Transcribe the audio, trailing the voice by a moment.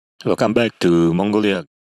Welcome back to Mongolia.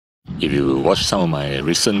 If you watch some of my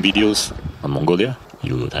recent videos on Mongolia,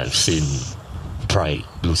 you would have seen bright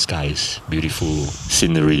blue skies, beautiful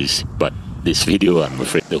sceneries. But this video, I'm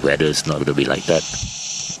afraid the weather is not going to be like that.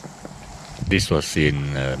 This was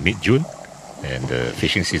in mid-June, and the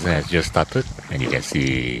fishing season has just started. And you can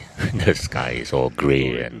see the sky is all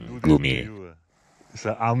grey and gloomy. It's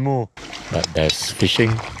an ammo. But as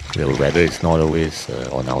fishing, the weather is not always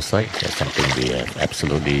on our side. That's something we have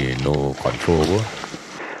absolutely no control over.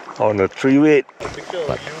 On a 3-weight.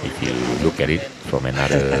 But if you look at it from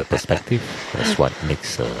another perspective, that's what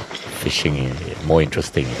makes fishing more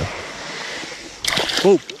interesting, you know.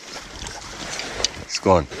 Oh! It's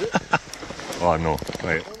gone. Oh no,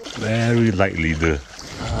 right. Very light leader.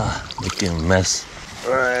 Making a mess.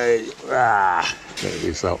 Right. Check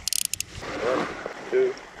this out. 1,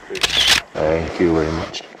 2, 3. Thank you very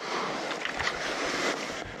much.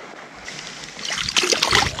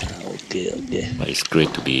 Okay. But it's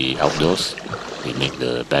great to be outdoors. We make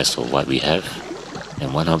the best of what we have.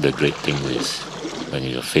 And one of the great things is when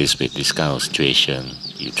you're faced with this kind of situation,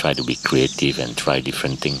 you try to be creative and try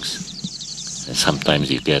different things. And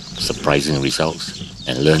sometimes you get surprising results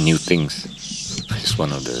and learn new things. It's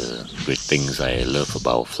one of the great things I love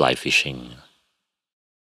about fly fishing.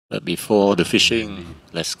 But before the fishing,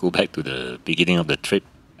 let's go back to the beginning of the trip.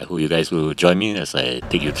 I hope you guys will join me as I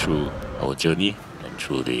take you through our journey and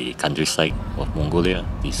through the countryside of Mongolia.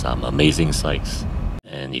 These are amazing sights.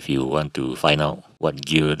 And if you want to find out what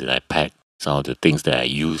gear that I pack, some of the things that I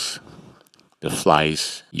use, the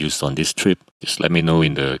flies used on this trip, just let me know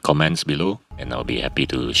in the comments below and I'll be happy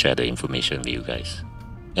to share the information with you guys.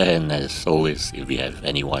 And as always, if we have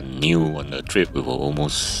anyone new on the trip, we will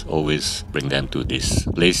almost always bring them to this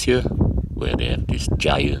place here where they have this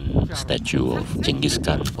giant statue of Genghis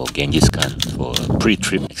Khan or Genghis Khan for a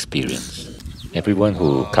pre-trip experience. Everyone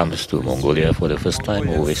who comes to Mongolia for the first time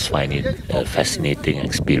always find it a fascinating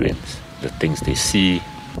experience. The things they see,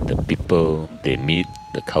 the people they meet,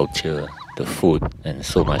 the culture, the food, and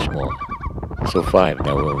so much more. So far, I've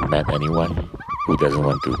never met anyone who doesn't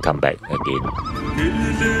want to come back again.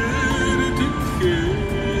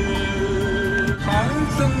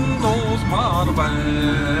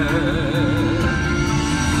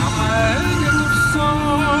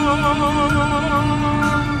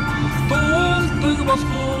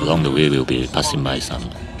 Along the way, we'll be passing by some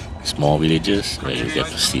small villages where you get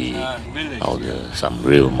to see how some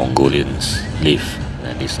real Mongolians live.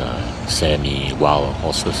 And these are semi-wild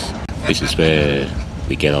horses. This is where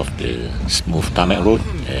we get off the smooth tarmac road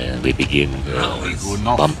and we begin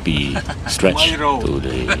the bumpy stretch to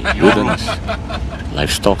the wilderness.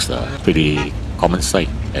 Livestock are pretty common sight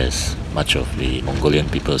as much of the Mongolian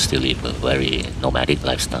people still live a very nomadic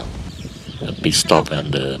lifestyle. A pit stop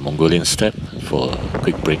on the Mongolian steppe for a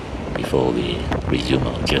quick break before we resume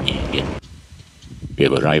our journey again. We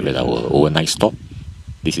have arrived at our overnight stop.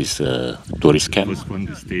 This is a tourist camp. First one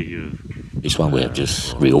to stay here. This one we have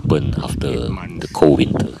just reopened after the cold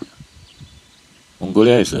winter.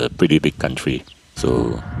 Mongolia is a pretty big country,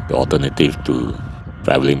 so the alternative to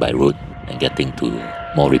traveling by road and getting to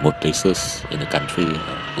more remote places in the country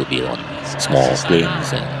would be on small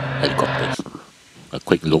planes and helicopters. A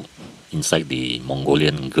quick look inside the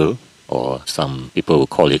Mongolian girl, or some people will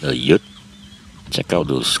call it a yurt. Check out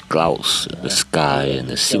those clouds, the sky and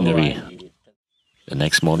the scenery. The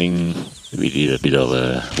next morning, we did a bit of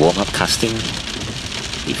a warm-up casting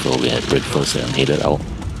before we had breakfast and headed out.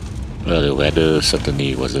 Well, the weather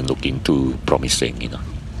certainly wasn't looking too promising, you know.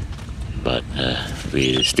 But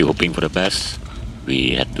we're still hoping for the best.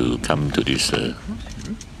 We had to come to this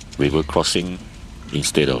river crossing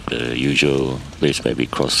instead of the usual place where we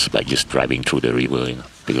cross by just driving through the river, you know,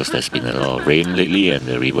 because there's been a lot of rain lately and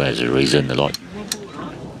the river has risen a lot.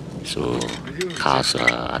 So cars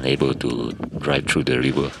are unable to drive through the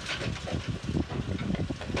river.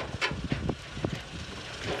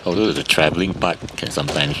 Although the traveling part can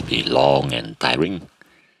sometimes be long and tiring,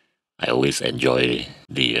 I always enjoy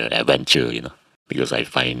the adventure, you know, because I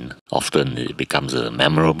find often it becomes a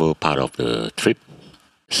memorable part of the trip.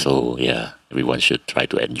 So yeah, everyone should try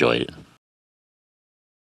to enjoy it.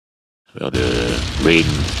 Well, the rain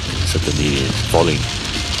certainly is falling.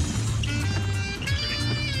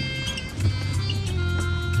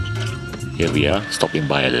 Here we are, stopping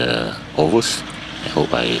by the Ovus. I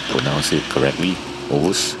hope I pronounce it correctly,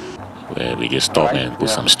 Ovus, where we just stop and put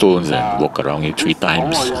some stones and walk around it 3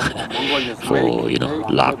 times for, you know,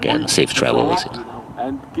 luck and safe travels. You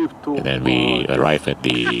know. And then we arrive at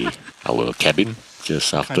our cabin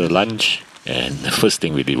just after lunch, and the first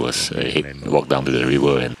thing we did was walk down to the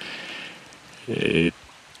river, and it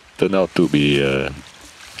turned out to be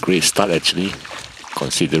great start actually,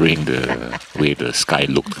 considering the way the sky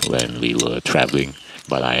looked when we were traveling.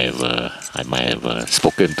 But I might have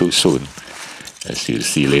spoken too soon, as you'll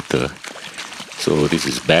see later. So this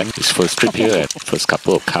is Ben, his first trip here, and first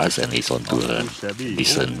couple of casts, and he's onto a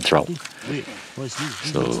decent trout.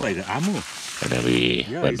 So, and then we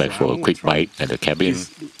went back for a quick bite at the cabin.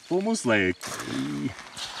 Almost like.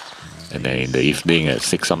 And then in the evening at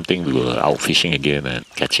 6 something, we were out fishing again and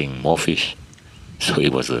catching more fish. So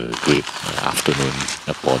it was a great afternoon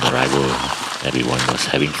upon arrival. Everyone was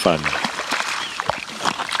having fun.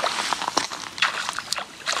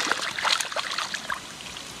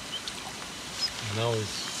 Now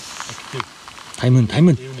it's active. Timon.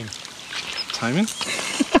 Evening. Timon?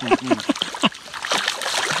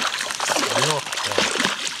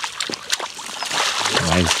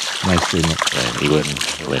 Nice dinner. And even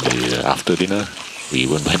when after dinner, we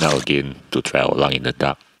even went out again to try out along in the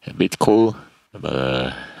dark. A bit cold,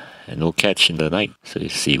 but no catch in the night. So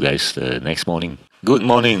see you guys the next morning. Good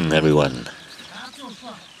morning, everyone.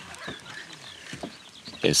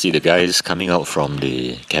 You can see the guys coming out from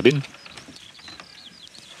the cabin.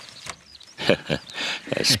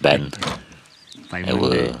 That's Ben. And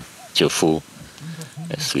we're cheerful,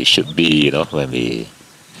 as we should be, when we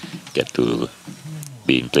get to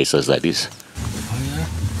be in places like this.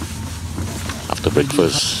 After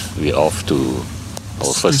breakfast, we're off to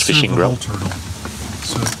our first fishing ground.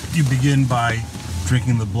 So you begin by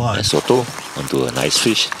drinking the blood. And soto onto a nice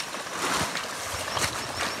fish.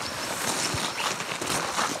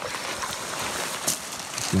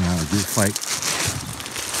 You know, a good fight.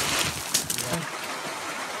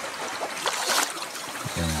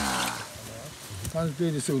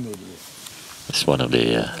 It's one of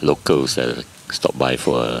the locals that stopped by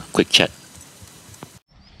for a quick chat.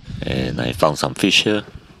 And I found some fish here.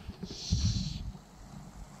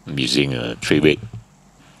 I'm using a 3-weight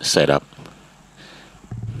setup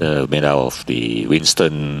made out of the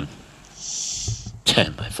Winston.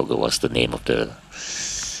 I forgot what's the name of the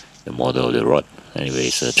model of the rod. Anyway,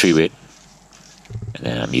 it's a 3-weight. And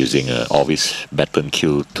then I'm using a Orvis Baton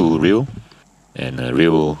Kill 2 reel and a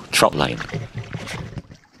real trout line.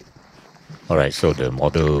 Alright, so the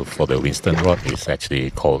model for the Winston rod is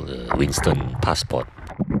actually called the Winston Passport.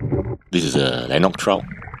 This is a Lanok trout.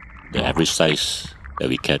 The average size that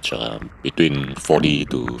we catch between 40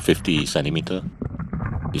 to 50 centimeter.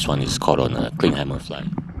 This one is caught on a cling hammer fly.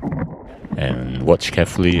 And watch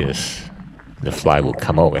carefully as the fly will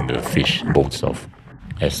come out when the fish bolts off.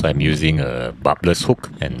 As I'm using a barbless hook,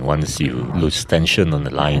 and once you lose tension on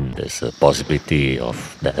the line, there's a possibility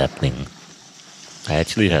of that happening. I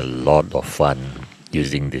actually had a lot of fun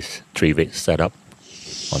using this 3-weight setup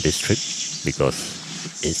on this trip because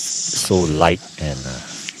it's so light and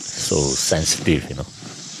so sensitive,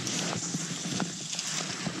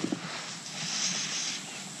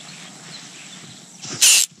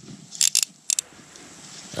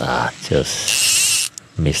 Just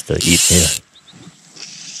missed the eat here.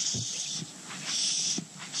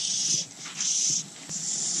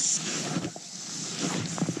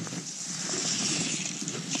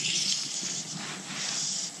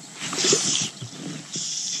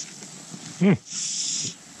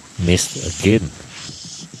 Missed again.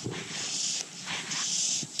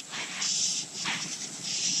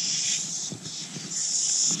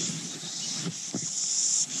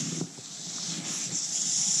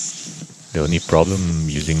 The only problem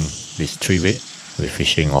using this 3-weight, we're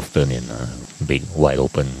fishing often in big wide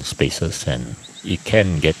open spaces, and it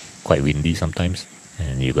can get quite windy sometimes,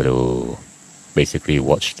 and you got to basically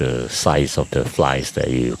watch the size of the flies that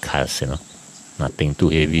you cast, Nothing too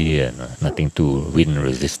heavy and nothing too wind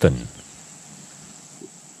resistant.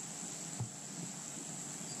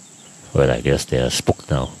 Well, I guess they are spooked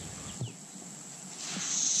now.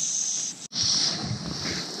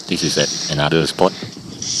 This is at another spot.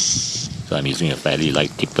 So I'm using a fairly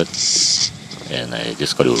light tippet, and I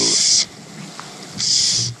just got to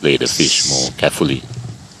lay the fish more carefully.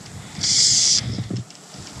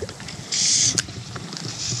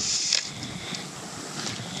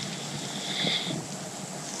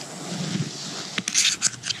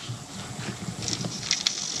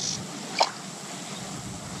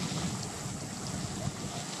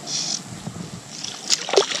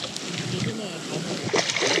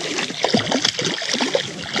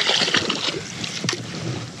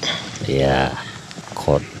 Yeah,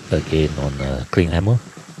 caught again on a cling hammer.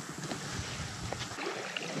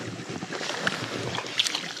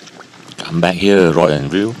 Come back here, rod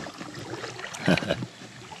and reel.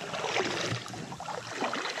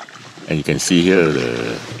 And you can see here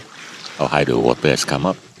how high the water has come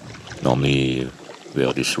up. Normally we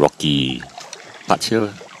have this rocky patch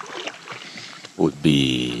here, would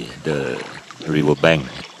be the river bank.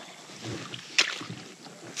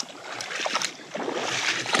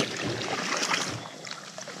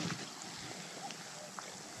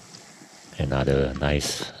 Another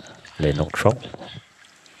nice Lennox trout.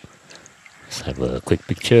 Let's have a quick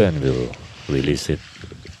picture and we'll release it.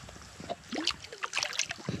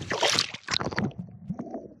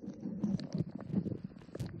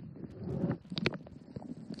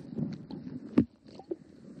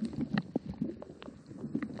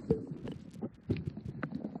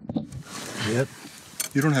 Yep.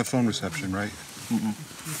 You don't have phone reception, right?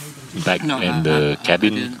 Back in the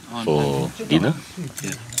cabin for dinner.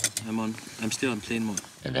 Yeah, I'm still on plane mode.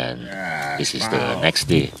 And then this is the next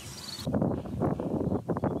day.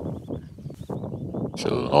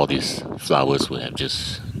 So all these flowers will have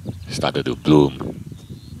just started to bloom.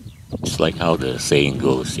 It's like how the saying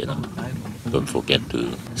goes, don't forget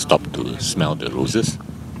to stop to smell the roses.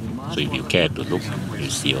 So if you care to look, you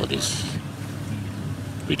see all these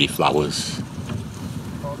pretty flowers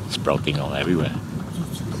sprouting out everywhere.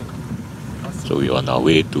 So we're on our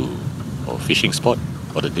way to our fishing spot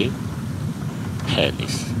for the day. And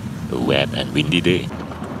it's a wet and windy day.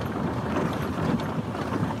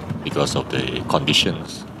 Because of the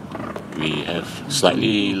conditions, we have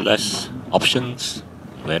slightly less options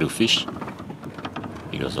where to fish.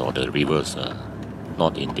 Because all the rivers are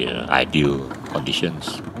not in their ideal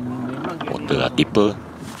conditions. Water are deeper.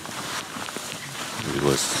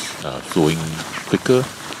 Rivers are flowing quicker.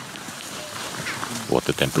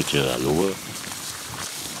 Water temperature are lower.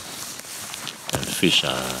 And fish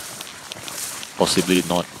are possibly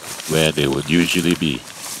not where they would usually be.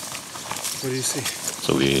 What do you see?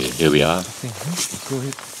 So here we are, Go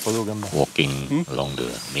ahead. Follow Gamba. walking along the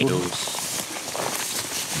meadows,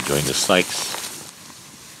 enjoying the sights.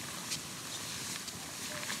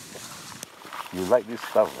 You like this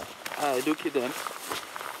stuff? I do keep them.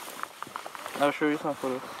 I'll show you some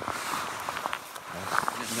photos.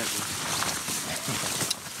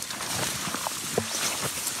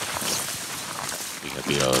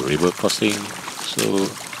 We have a river crossing, so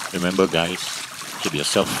remember guys, keep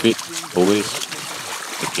yourself fit always,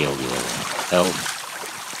 take care of your health.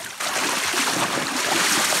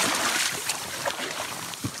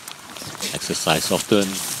 Exercise often,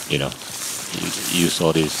 use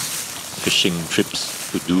all these fishing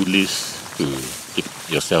trips, to-do lists to keep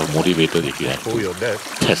yourself motivated if you have Oh, to. your dad.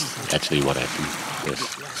 That's actually what I do. There's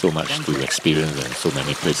so much to experience and so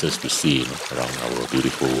many places to see around our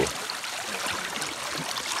beautiful world.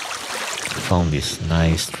 Found this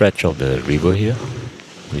nice stretch of the river here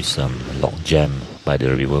with some log jam by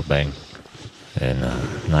the river bank and a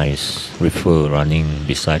nice river running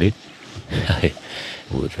beside it. I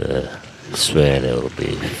would swear there will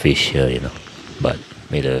be fish here, but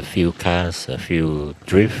made a few casts, a few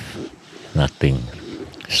drift, nothing.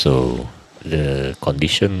 So the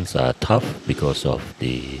conditions are tough because of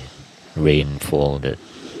the rainfall that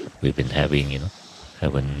we've been having,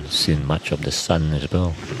 Haven't seen much of the sun as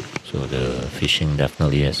well. So the fishing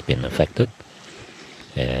definitely has been affected.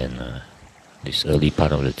 And this early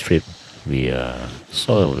part of the trip, we are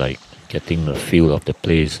sort of like getting a feel of the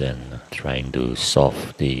place and trying to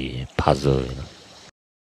solve the puzzle,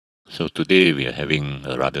 So today we are having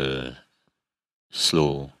a rather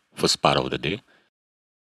slow first part of the day.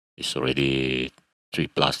 It's already 3+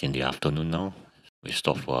 in the afternoon now. We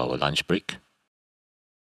stopped for our lunch break.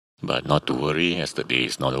 But not to worry, as the day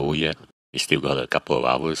is not over yet. We still got a couple of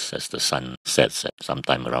hours as the sun sets at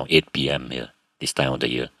sometime around 8 p.m. here, this time of the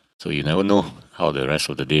year. So you never know how the rest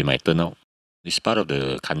of the day might turn out. This part of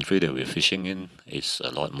the country that we're fishing in is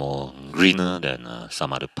a lot more greener than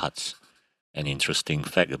some other parts. An interesting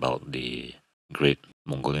fact about the Great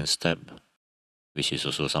Mongolian Steppe, which is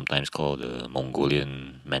also sometimes called the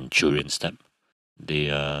Mongolian Manchurian Steppe.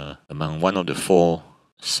 They are among one of the 4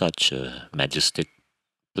 such majestic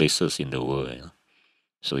places in the world.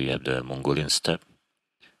 So you have the Mongolian steppe,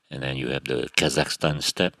 and then you have the Kazakhstan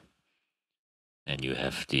steppe, and you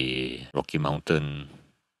have the Rocky Mountain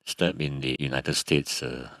steppe in the United States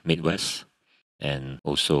Midwest, and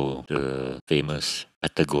also the famous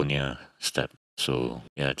Patagonia steppe. So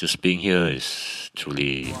yeah, just being here is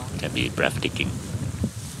truly can be breathtaking.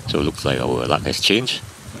 So it looks like our luck has changed.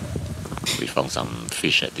 We found some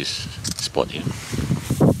fish at this spot here,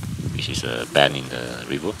 which is a bend in the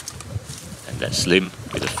river, and that's Slim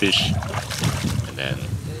with a fish, and then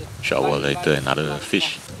short while later another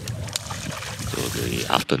fish. So the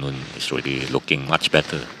afternoon is already looking much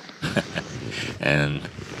better. And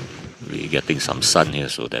we're getting some sun here,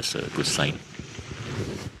 so that's a good sign,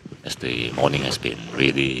 as the morning has been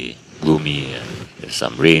really gloomy and there's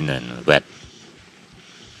some rain and wet.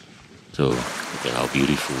 So look at how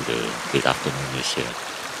beautiful the late afternoon is here.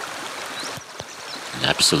 An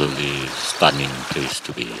absolutely stunning place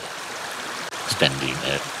to be standing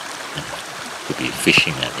at, to be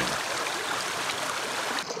fishing at.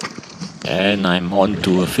 And I'm on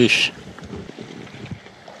to a fish.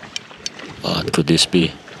 What could this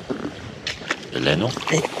be? A Leno?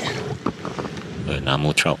 A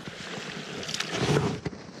Namu trout.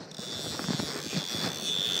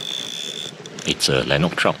 It's a Leno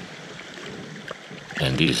trout.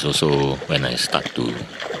 And this is also when I start to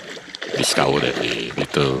discover that a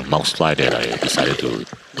little mouse fly that I decided to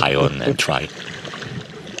tie on and try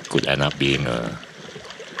could end up being a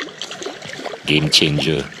game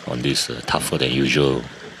changer on these tougher than usual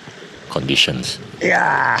conditions.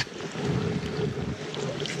 Yeah!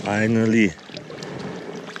 Finally.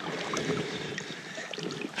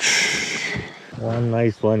 One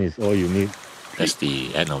nice one is all you need. That's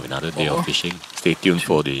the end of another day of fishing. Stay tuned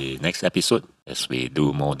for the next episode as we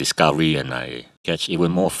do more discovery and I catch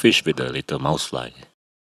even more fish with the little mouse fly.